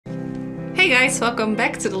Hey guys, welcome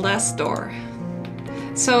back to the last door.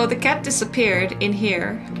 So the cat disappeared in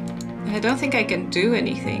here. I don't think I can do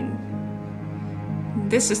anything.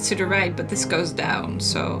 This is to the right, but this goes down,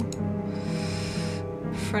 so...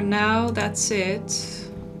 For now, that's it.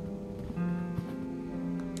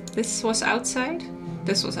 This was outside?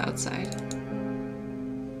 This was outside.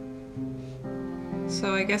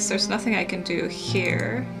 So I guess there's nothing I can do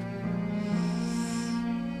here.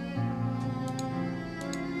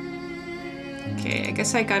 Okay, I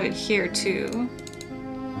guess I got it here too.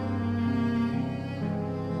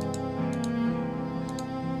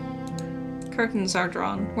 Curtains are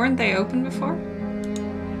drawn. Weren't they open before?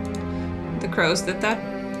 The crows did that.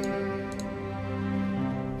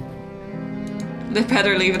 They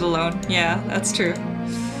better leave it alone. Yeah, that's true.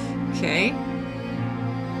 Okay.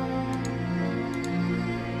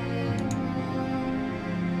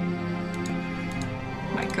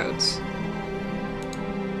 My coats.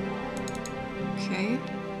 Okay.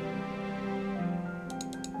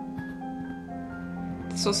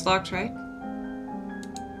 This was locked, right?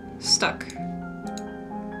 Stuck.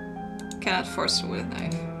 Cannot force it with a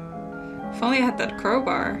knife. If only I had that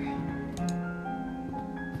crowbar.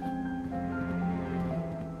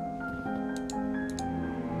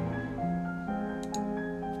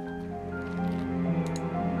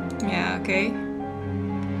 Yeah, okay.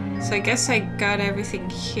 So I guess I got everything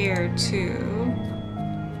here too.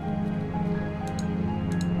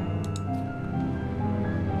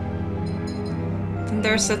 Then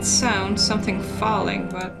there's that sound, something falling,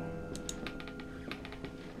 but...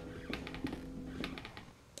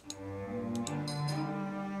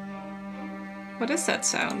 What is that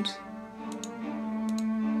sound?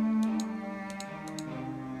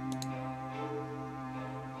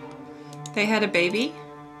 They had a baby?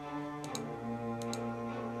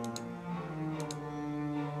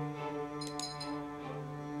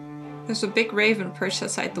 There's a big raven perched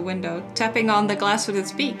outside the window, tapping on the glass with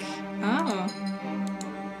its beak. Oh.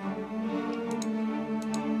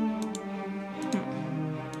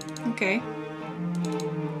 Okay.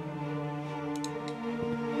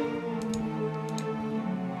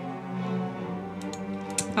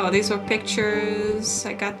 Oh, these were pictures.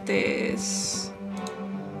 I got this.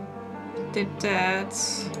 Did that.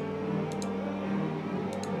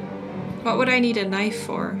 What would I need a knife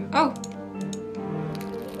for? Oh!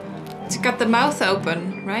 It's got the mouth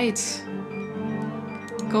open. Right.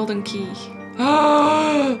 Golden key.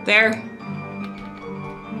 Oh! There.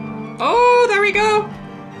 Oh, there we go!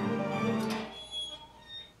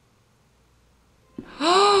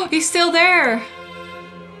 Oh, he's still there!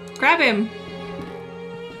 Grab him!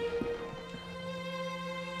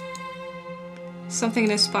 Something in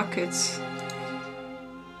his pockets.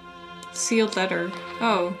 Sealed letter.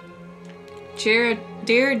 Oh. Dear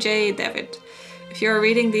J. David, if you are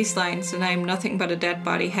reading these lines, then I am nothing but a dead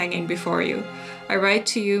body hanging before you. I write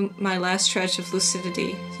to you my last stretch of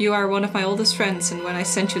lucidity. You are one of my oldest friends, and when I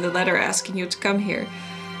sent you the letter asking you to come here,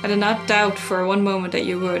 I did not doubt for one moment that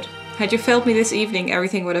you would. Had you failed me this evening,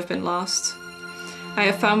 everything would have been lost. I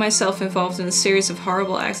have found myself involved in a series of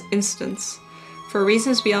horrible incidents. For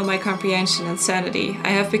reasons beyond my comprehension and sanity, I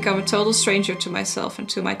have become a total stranger to myself and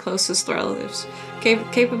to my closest relatives,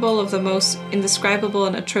 capable of the most indescribable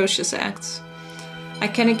and atrocious acts. I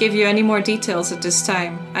cannot give you any more details at this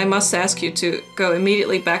time. I must ask you to go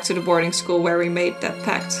immediately back to the boarding school where we made that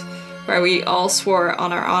pact, where we all swore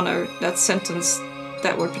on our honor that sentence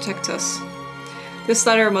that would protect us. This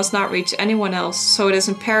letter must not reach anyone else, so it is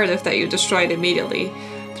imperative that you destroy it immediately.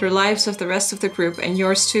 The lives of the rest of the group, and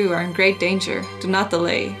yours too, are in great danger. Do not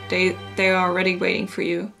delay. They are already waiting for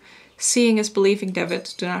you. Seeing is believing,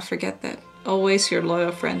 David. Do not forget that. Always your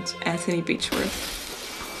loyal friend, Anthony Beechworth.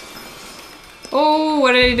 Oh,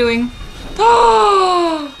 what are they doing?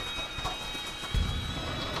 Oh!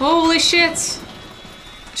 Holy shit!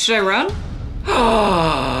 Should I run?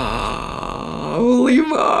 Oh, holy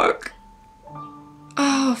fuck.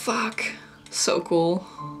 Oh, fuck. So cool.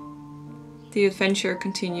 The adventure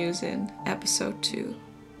continues in episode 2.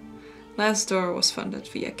 Last Door was funded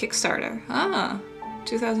via Kickstarter. Ah,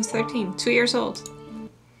 2013, 2 years old.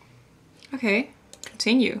 Okay,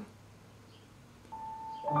 continue.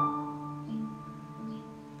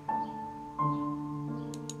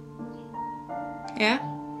 Yeah?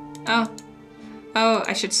 Oh. Oh,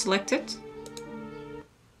 I should select it?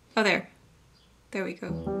 Oh, there. There we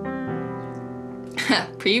go.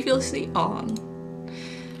 Previously on.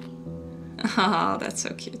 Ah, that's so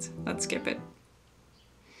cute. Let's skip it.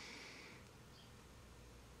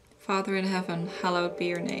 Father in heaven, hallowed be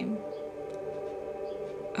your name.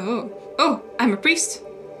 Oh. Oh, I'm a priest!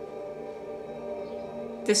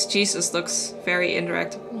 This Jesus looks very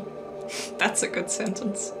interactable. That's a good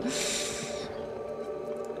sentence.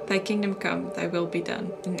 Thy kingdom come, thy will be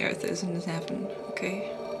done, in earth as in heaven.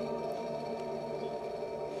 Okay.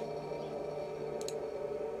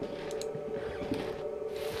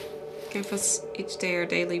 Give us each day our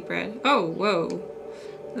daily bread. Oh, whoa.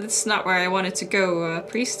 That's not where I wanted to go,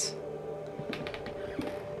 priest.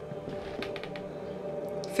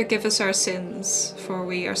 Forgive us our sins, for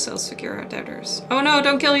we ourselves forgive our debtors. Oh no,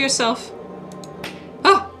 don't kill yourself!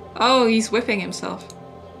 Oh! Oh, he's whipping himself.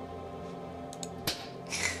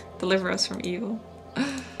 Deliver us from evil.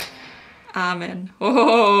 Amen.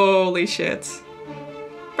 Holy shit.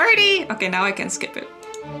 Birdie! Okay, now I can skip it.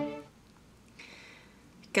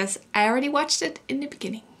 Because I already watched it in the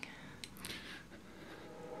beginning.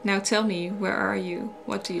 Now tell me, where are you?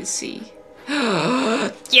 What do you see?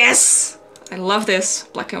 Yes! I love this.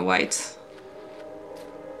 Black and white.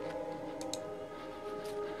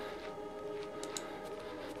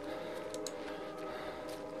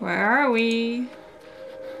 Where are we?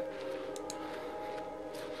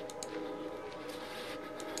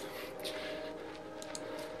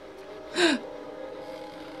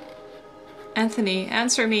 Anthony,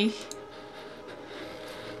 answer me.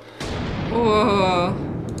 Whoa.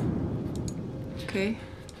 Okay.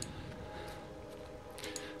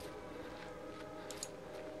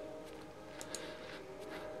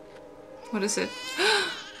 What is it?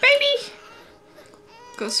 Baby!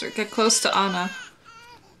 Get close to Anna.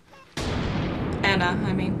 Anna,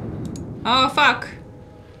 I mean. Oh, fuck!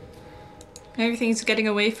 Everything's getting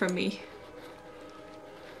away from me.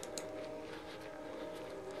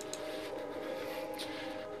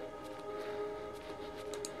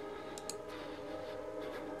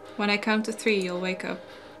 When I count to 3, you'll wake up.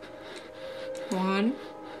 1,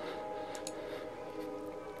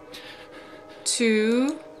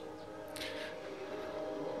 2.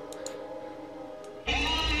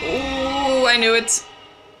 Oh, I knew it.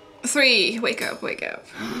 3. Wake up, wake up.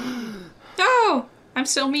 Oh, I'm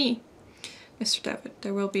still me. Mr. David,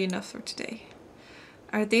 there will be enough for today.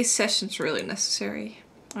 Are these sessions really necessary?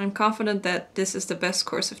 I'm confident that this is the best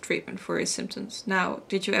course of treatment for his symptoms. Now,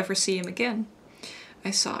 did you ever see him again? I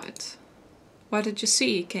saw it. What did you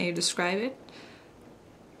see? Can you describe it?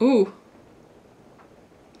 Ooh.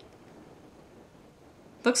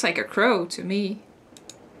 Looks like a crow to me.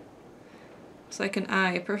 It's like an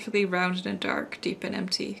eye, perfectly rounded and dark, deep and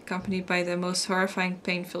empty, accompanied by the most horrifying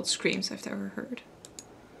pain-filled screams I've ever heard.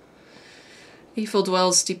 Evil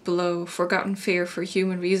dwells deep below, forgotten fear for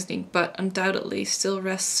human reasoning, but undoubtedly still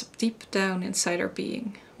rests deep down inside our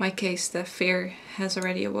being. My case, that fear has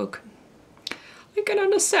already awoken. I can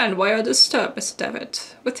understand why you're disturbed, Mr. David.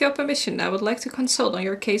 With your permission, I would like to consult on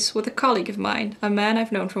your case with a colleague of mine, a man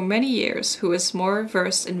I've known for many years, who is more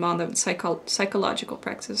versed in modern psychological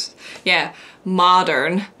practice. Yeah,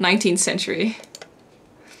 modern, 19th century.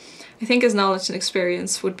 I think his knowledge and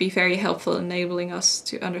experience would be very helpful in enabling us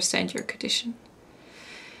to understand your condition.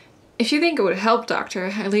 If you think it would help,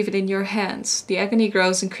 Doctor, I leave it in your hands. The agony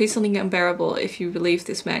grows increasingly unbearable. If you believe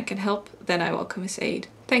this man can help, then I welcome his aid.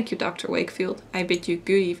 Thank you, Dr. Wakefield. I bid you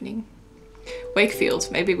good evening. Wakefield,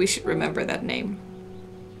 maybe we should remember that name.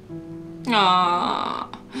 Ah,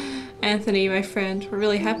 Anthony, my friend, what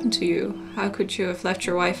really happened to you? How could you have left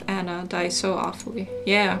your wife Anna die so awfully?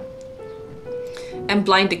 Yeah. And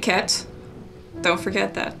blind the cat. Don't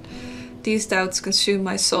forget that. These doubts consume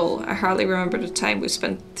my soul. I hardly remember the time we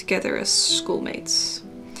spent together as schoolmates.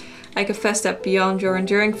 I confess that beyond your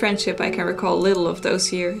enduring friendship, I can recall little of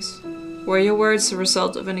those years. Were your words the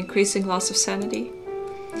result of an increasing loss of sanity?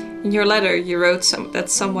 In your letter, you wrote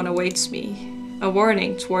that someone awaits me, a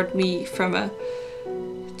warning to ward me from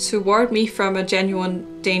a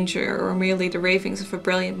genuine danger, or merely the ravings of a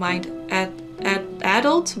brilliant mind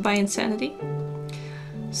addled by insanity.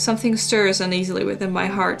 Something stirs uneasily within my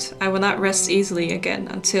heart. I will not rest easily again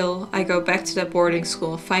until I go back to that boarding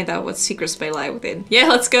school and find out what secrets may lie within. Yeah,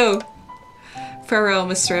 let's go! Farewell,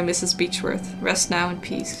 Mr. and Mrs. Beechworth. Rest now in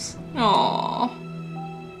peace. Aww.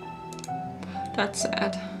 That's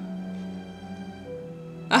sad.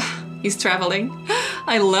 Ah, he's traveling.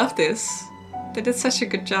 I love this. They did such a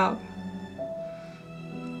good job.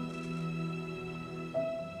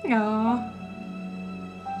 Aww.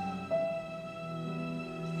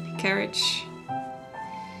 Carriage.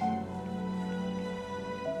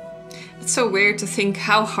 It's so weird to think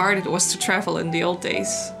how hard it was to travel in the old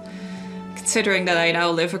days. Considering that I now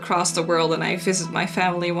live across the world and I visit my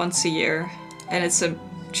family once a year. And it's a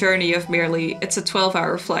journey of it's a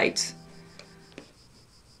 12-hour flight.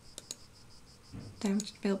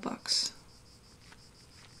 Damaged mailbox.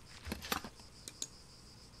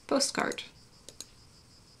 Postcard.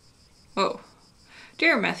 Oh.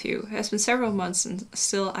 Dear Matthew, it has been several months and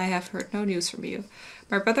still I have heard no news from you.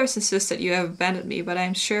 My brothers insist that you have abandoned me, but I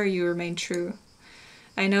am sure you remain true.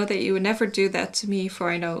 I know that you would never do that to me, for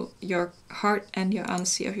I know your heart and your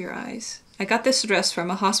honesty of your eyes. I got this address from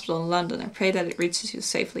a hospital in London and pray that it reaches you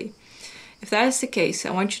safely. If that is the case, I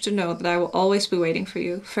want you to know that I will always be waiting for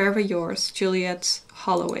you. Forever yours, Juliet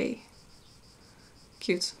Holloway.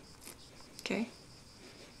 Cute. Okay.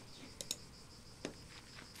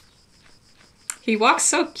 He walks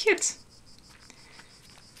so cute.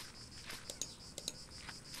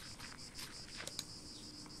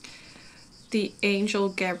 The Angel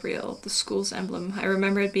Gabriel, the school's emblem. I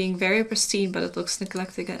remember it being very pristine, but it looks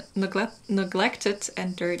neglected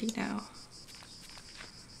and dirty now.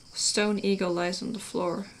 Stone eagle lies on the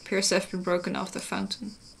floor. Appears to have been broken off the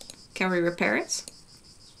fountain. Can we repair it?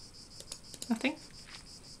 Nothing?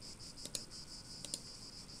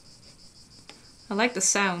 I like the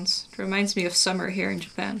sounds. It reminds me of summer here in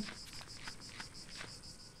Japan.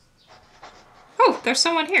 Oh, there's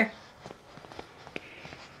someone here.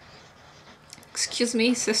 Excuse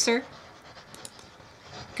me, sister.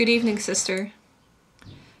 Good evening, sister.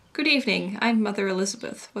 Good evening. I'm Mother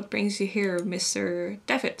Elizabeth. What brings you here, Mr.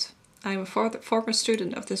 Devitt? I'm a former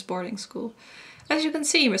student of this boarding school. As you can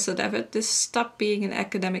see, Mr. Devitt, this stopped being an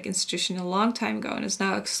academic institution a long time ago and is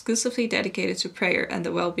now exclusively dedicated to prayer and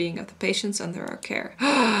the well-being of the patients under our care.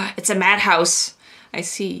 It's a madhouse! I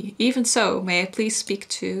see. Even so, may I please speak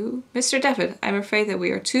to Mr. Devitt? I'm afraid that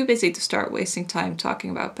we are too busy to start wasting time talking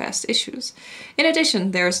about past issues. In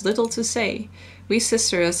addition, there is little to say. We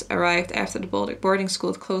sisters arrived after the boarding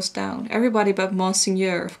school closed down. Everybody but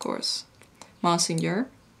Monseigneur, of course. Monseigneur?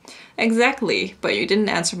 Exactly, but you didn't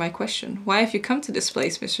answer my question. Why have you come to this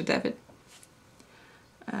place, Mr. Devitt?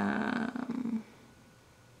 I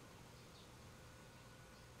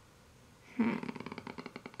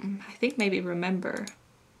think maybe remember.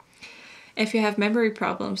 If you have memory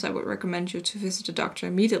problems, I would recommend you to visit a doctor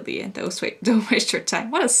immediately and don't waste your time.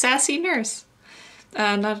 What a sassy nurse.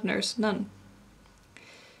 Not a nurse, nun.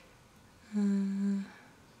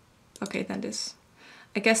 Okay, then this.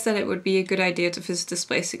 I guess that it would be a good idea to visit this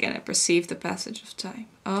place again and perceive the passage of time.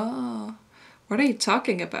 Oh, what are you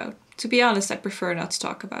talking about? To be honest, I prefer not to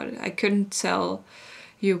talk about it. I couldn't tell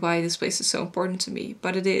you why this place is so important to me,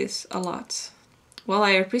 but it is a lot. Well, I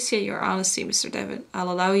appreciate your honesty, Mr. Devitt.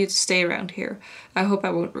 I'll allow you to stay around here. I hope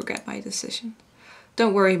I won't regret my decision.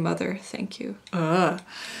 Don't worry, Mother. Thank you. It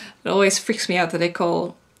always freaks me out that they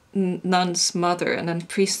call nuns mother and then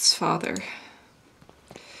priests father.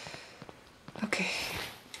 Okay.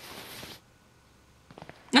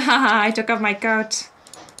 I took off my coat.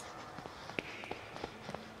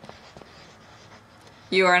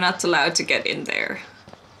 You are not allowed to get in there.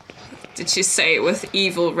 Did she say with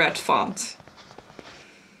evil red font?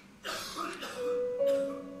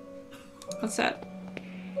 What's that?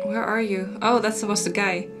 Where are you? Oh, that was the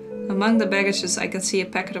guy. Among the baggages I can see a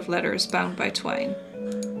packet of letters bound by twine.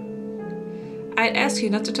 I'd ask you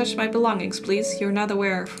not to touch my belongings, please. You're not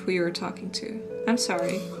aware of who you're talking to. I'm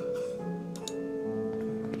sorry.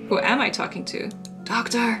 Who am I talking to?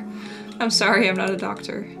 Doctor! I'm sorry, I'm not a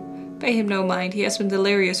doctor. Pay him no mind, he has been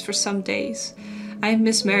delirious for some days. I'm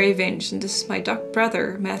Miss Mary Vinge, and this is my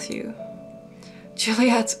brother, Matthew.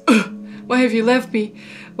 Juliet! Why have you left me?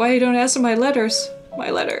 Why you don't answer my letters? My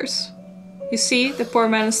letters. You see, the poor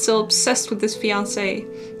man is still obsessed with his fiancée.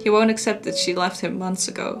 He won't accept that she left him months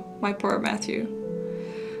ago. My poor Matthew.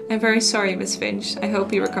 I'm very sorry, Miss Finch. I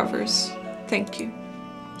hope he recovers. Thank you.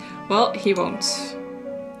 Well, he won't.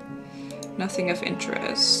 Nothing of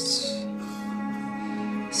interest.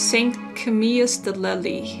 Saint Camillus de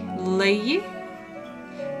Lely,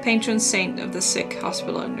 patron saint of the sick,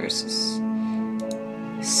 hospital and nurses.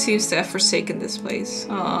 Seems to have forsaken this place.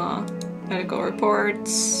 Medical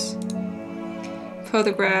reports,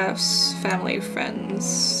 photographs, family,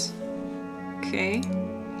 friends. Okay.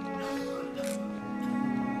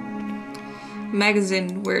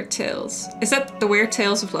 Magazine Weird Tales. Is that the Weird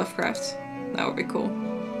Tales of Lovecraft? That would be cool.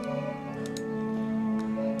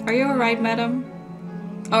 Are you alright, madam?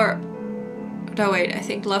 Or, no wait, I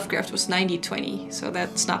think Lovecraft was 90-20, so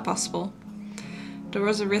that's not possible. There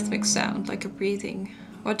was a rhythmic sound, like a breathing.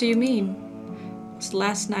 What do you mean? It was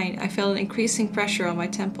last night. I felt an increasing pressure on my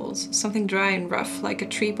temples. Something dry and rough, like a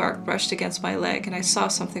tree bark, brushed against my leg, and I saw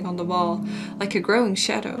something on the wall, like a growing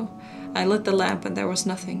shadow. I lit the lamp and there was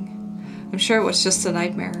nothing. I'm sure it was just a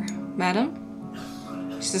nightmare.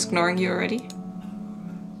 Madam? She's ignoring you already?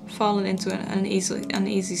 Fallen into an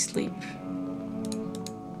uneasy sleep.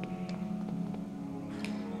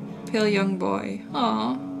 Pale young boy.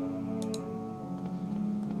 Aww.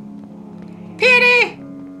 Piety!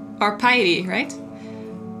 Or piety, right?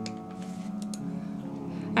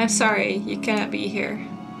 I'm sorry, you cannot be here.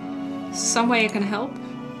 Some way I can help?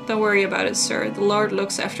 Don't worry about it, sir. The Lord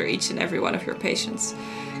looks after each and every one of your patients.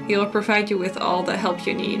 He will provide you with all the help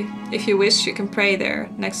you need. If you wish, you can pray there,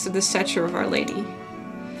 next to the statue of Our Lady.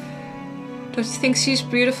 Don't you think she's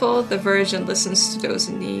beautiful? The Virgin listens to those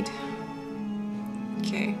in need.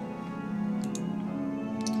 Okay.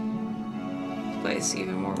 This place is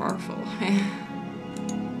even more marvel.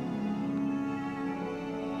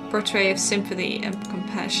 Portrait of sympathy and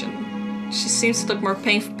compassion. She seems to look more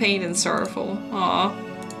pain than sorrowful. Aww.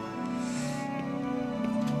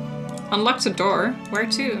 Unlock the door. Where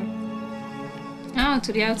to? Oh,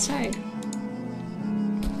 to the outside.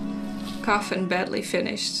 Coffin badly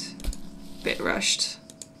finished. Bit rushed.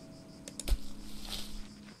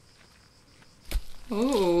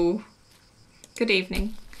 Oh. Good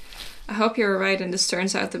evening. I hope you're right and this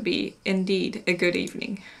turns out to be indeed a good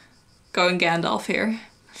evening. Going Gandalf here.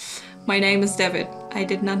 My name is David. I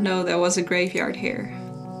did not know there was a graveyard here.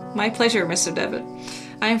 My pleasure, Mr. David.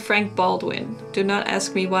 I am Frank Baldwin. Do not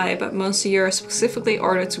ask me why, but Monsieur specifically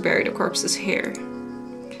ordered to bury the corpses here.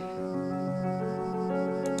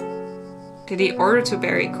 Did he order to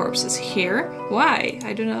bury corpses here? Why?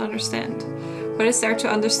 I do not understand. What is there to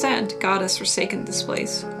understand? God has forsaken this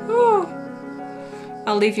place. Oh.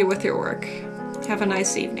 I'll leave you with your work. Have a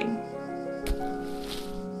nice evening.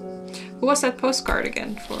 Who was that postcard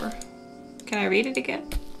again for? Can I read it again?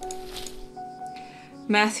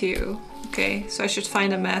 Matthew. Okay, so I should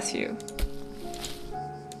find a Matthew.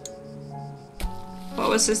 What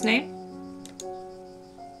was his name?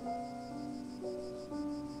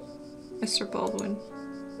 Mr. Baldwin.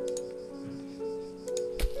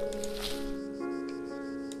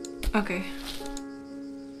 Okay.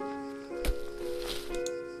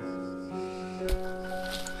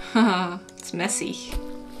 Haha, it's messy.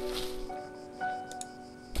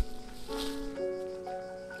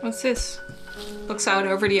 What's this? Looks out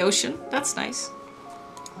over the ocean. That's nice.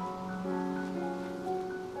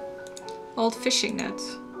 Old fishing net.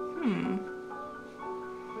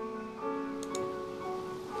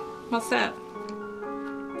 What's that?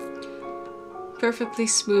 Perfectly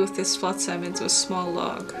smooth this flotsam into a small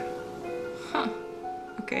log. Huh.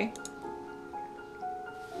 Okay.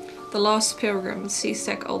 The Lost Pilgrim,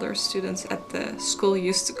 C-Stack older students at the school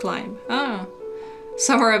used to climb. Ah.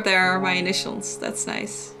 Somewhere up there are my initials. That's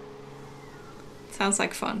nice. Sounds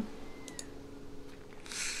like fun.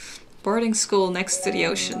 Boarding school next to the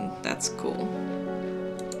ocean. That's cool.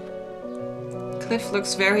 Cliff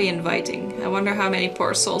looks very inviting. I wonder how many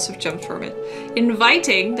poor souls have jumped from it.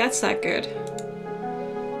 Inviting? That's not good.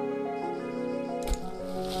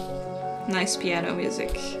 Nice piano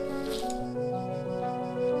music.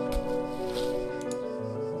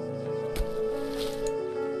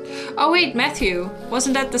 Oh wait, Matthew.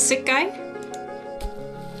 Wasn't that the sick guy?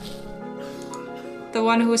 The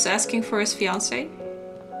one who was asking for his fiancée?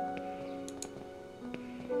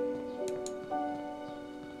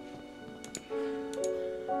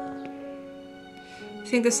 I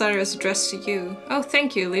think this letter is addressed to you. Oh,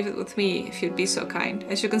 thank you. Leave it with me, if you'd be so kind.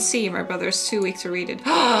 As you can see, my brother is too weak to read it.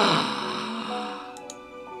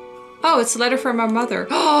 Oh, it's a letter from our mother.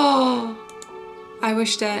 I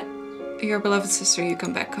wish that your beloved sister, you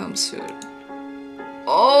come back home soon.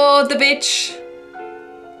 Oh, the bitch.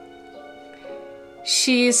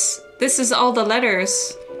 This is all the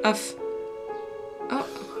letters of... Oh,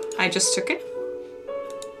 I just took it.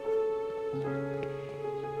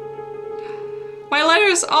 My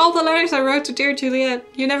letters, all the letters I wrote to dear Juliet.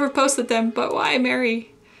 You never posted them, but why,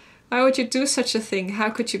 Mary? Why would you do such a thing? How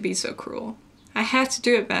could you be so cruel? I had to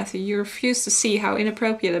do it, Matthew. You refuse to see how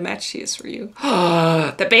inappropriate a match she is for you.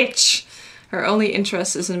 The bitch! Her only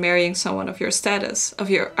interest is in marrying someone of your status,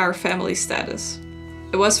 of our family status.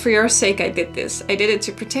 It was for your sake I did this. I did it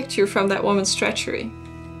to protect you from that woman's treachery.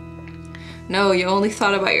 No, you only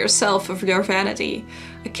thought about yourself, of your vanity.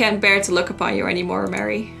 I can't bear to look upon you anymore,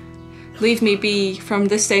 Mary. Leave me be. From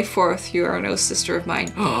this day forth, you are no sister of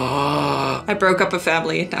mine. I broke up a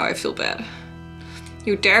family, now I feel bad.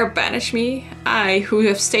 You dare banish me? I, who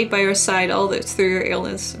have stayed by your side all through your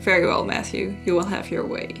illness. Very well, Matthew, you will have your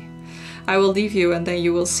way. I will leave you and then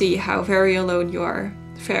you will see how very alone you are.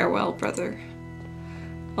 Farewell, brother.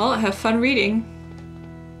 Well, have fun reading.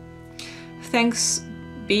 Thanks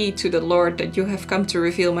be to the Lord that you have come to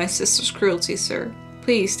reveal my sister's cruelty, sir.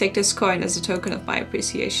 Please take this coin as a token of my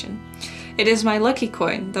appreciation. It is my lucky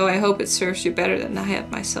coin, though I hope it serves you better than I had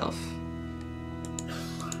myself.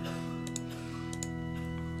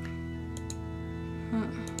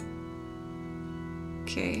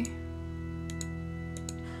 Okay.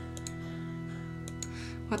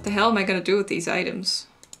 What the hell am I gonna do with these items?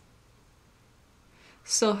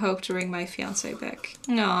 Still hope to bring my fiancé back.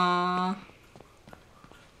 Aww.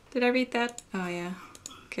 Did I read that? Oh yeah.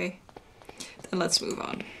 Okay. Then let's move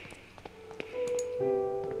on.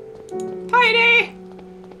 Heidi!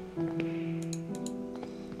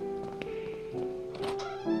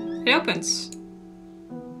 It opens.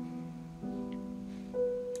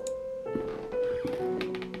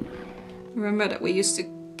 Remember that we used to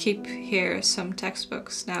keep here some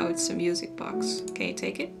textbooks. Now it's a music box. Can you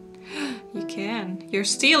take it? You can. You're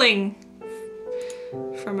stealing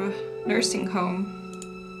from a nursing home.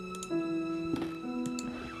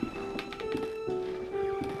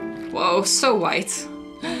 Whoa, so white.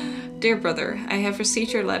 Dear brother, I have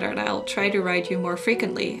received your letter and I'll try to write you more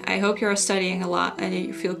frequently. I hope you are studying a lot and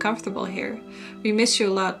you feel comfortable here. We miss you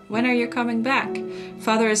a lot. When are you coming back?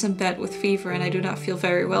 Father is in bed with fever and I do not feel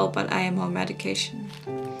very well, but I am on medication.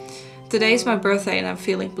 Today is my birthday and I'm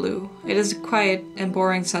feeling blue. It is a quiet and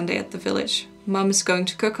boring Sunday at the village. Mom is going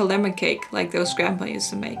to cook a lemon cake like those Grandpa used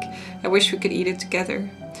to make. I wish we could eat it together.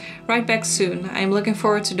 Write back soon. I am looking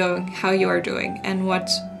forward to knowing how you are doing and what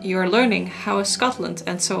you are learning, how is Scotland,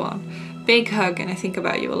 and so on. Big hug, and I think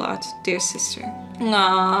about you a lot, dear sister.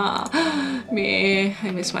 Aww, me,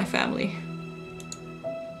 I miss my family.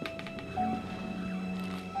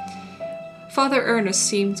 Father Ernest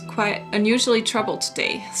seemed quite unusually troubled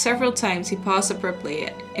today. Several times he paused abruptly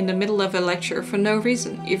in the middle of a lecture for no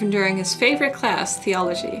reason, even during his favorite class,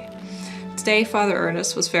 theology. Today Father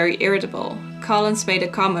Ernest was very irritable. Collins made a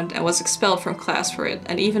comment and was expelled from class for it,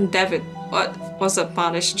 and even David was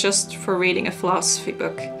admonished just for reading a philosophy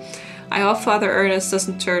book. I hope Father Ernest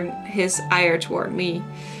doesn't turn his ire toward me.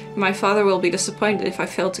 My father will be disappointed if I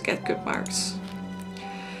fail to get good marks.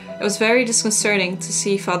 It was very disconcerting to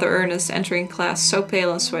see Father Ernest entering class so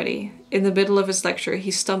pale and sweaty. In the middle of his lecture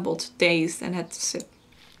he stumbled, dazed, and had to sit.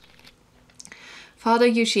 Father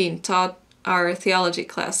Eugene taught our theology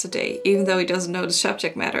class today, even though he doesn't know the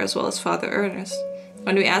subject matter as well as Father Ernest.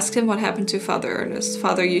 When we asked him what happened to Father Ernest,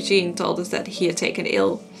 Father Eugene told us that he had taken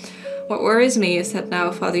ill. What worries me is that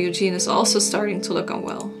now Father Eugene is also starting to look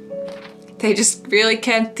unwell. They just really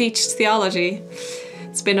can't teach theology.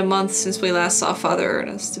 It's been a month since we last saw Father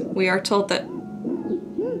Ernest. We are told that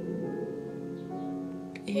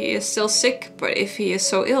he is still sick, but if he is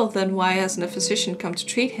so ill, then why hasn't a physician come to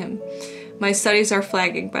treat him? My studies are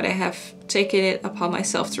flagging, but I have taken it upon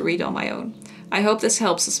myself to read on my own. I hope this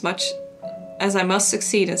helps as much as I must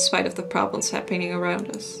succeed in spite of the problems happening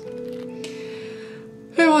around us.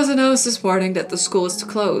 It was announced this morning that the school is to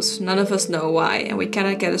close. None of us know why, and we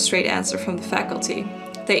cannot get a straight answer from the faculty.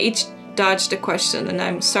 They each dodged the question, and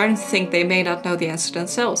I'm starting to think they may not know the answer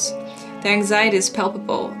themselves. Their anxiety is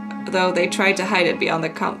palpable, though they try to hide it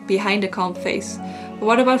behind a calm face. But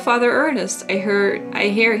what about Father Ernest? I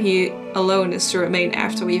hear he alone is to remain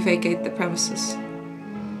after we vacate the premises.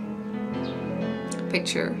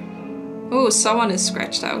 Picture. Oh, someone is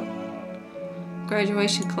scratched out.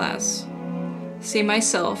 Graduation class. See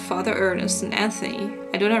myself, Father Ernest, and Anthony.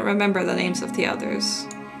 I do not remember the names of the others.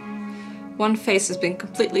 One face has been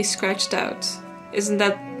completely scratched out. Isn't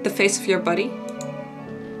that the face of your buddy?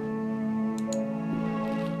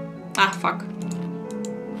 Ah, fuck.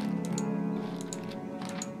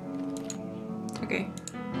 Okay.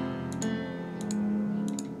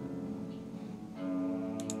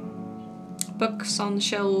 Books on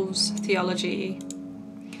shelves, theology.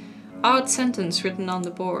 Odd sentence written on the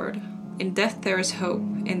board. In death there is hope,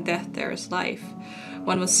 in death there is life.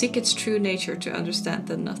 One must seek its true nature to understand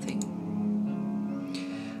the nothing.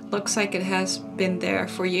 Looks like it has been there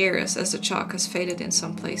for years as the chalk has faded in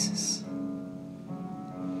some places.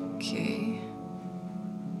 Okay.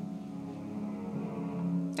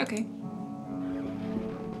 Okay.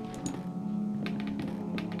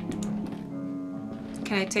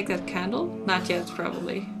 Can I take that candle? Not yet,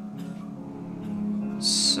 probably.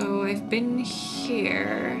 So I've been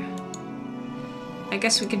here. I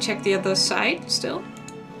guess we can check the other side still.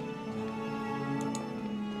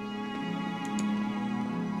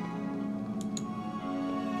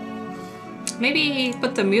 Maybe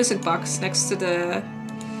put the music box next to the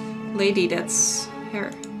lady that's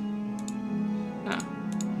here. No.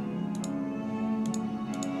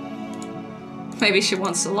 Maybe she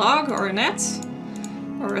wants a log or a net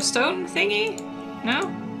or a stone thingy?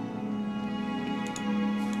 No?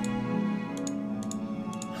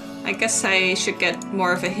 I guess I should get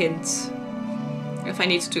more of a hint if I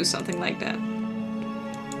need to do something like that.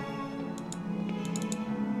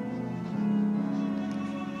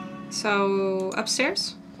 So,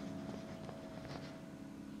 upstairs?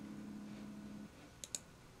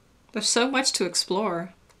 There's so much to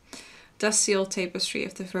explore. Dusty old tapestry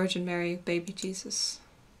of the Virgin Mary, baby Jesus.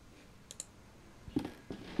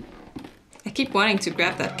 keep wanting to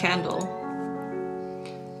grab that candle.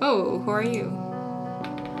 Oh, who are you?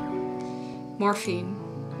 Morphine.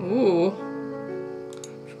 Ooh.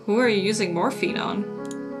 Who are you using morphine on?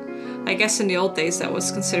 I guess in the old days that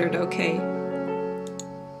was considered okay.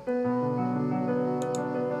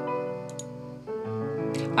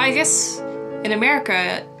 I guess in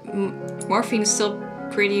America, morphine is still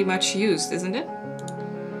pretty much used, isn't it?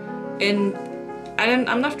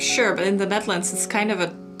 I'm not sure, but in the Netherlands it's kind of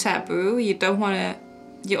a taboo. You don't want to,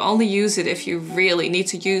 you only use it if you really need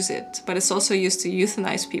to use it. But it's also used to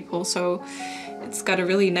euthanize people, so it's got a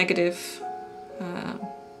really negative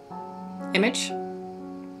image.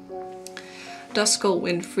 Dusk cold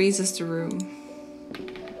wind freezes the room.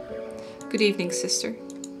 Good evening, sister.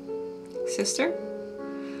 Sister?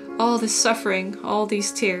 All this suffering, all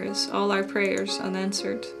these tears, all our prayers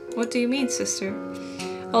unanswered. What do you mean, sister?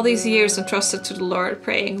 All these years entrusted to the Lord,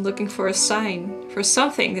 praying, looking for a sign, for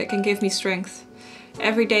something that can give me strength.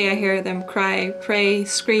 Every day I hear them cry, pray,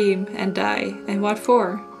 scream, and die. And what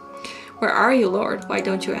for? Where are you, Lord? Why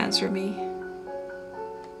don't you answer me?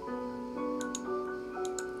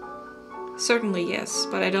 Certainly yes,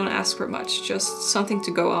 but I don't ask for much, just something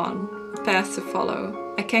to go on, a path to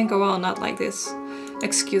follow. I can't go on not like this.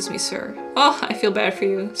 Excuse me, sir. Oh, I feel bad for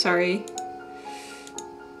you. Sorry.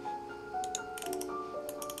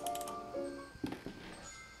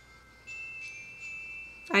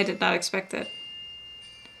 I did not expect that.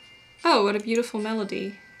 Oh, what a beautiful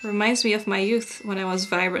melody. Reminds me of my youth when I was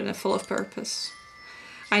vibrant and full of purpose.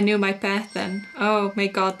 I knew my path then. Oh, may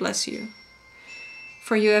God bless you.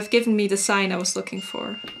 For you have given me the sign I was looking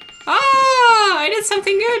for. Ah, I did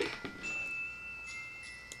something good.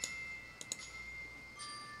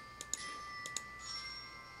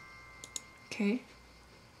 Okay.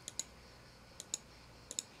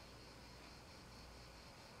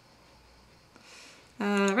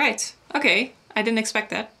 Right. Okay. I didn't expect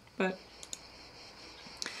that, but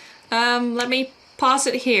let me pause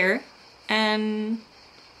it here and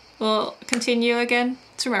we'll continue again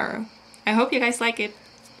tomorrow. I hope you guys like it.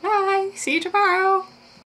 Bye! See you tomorrow!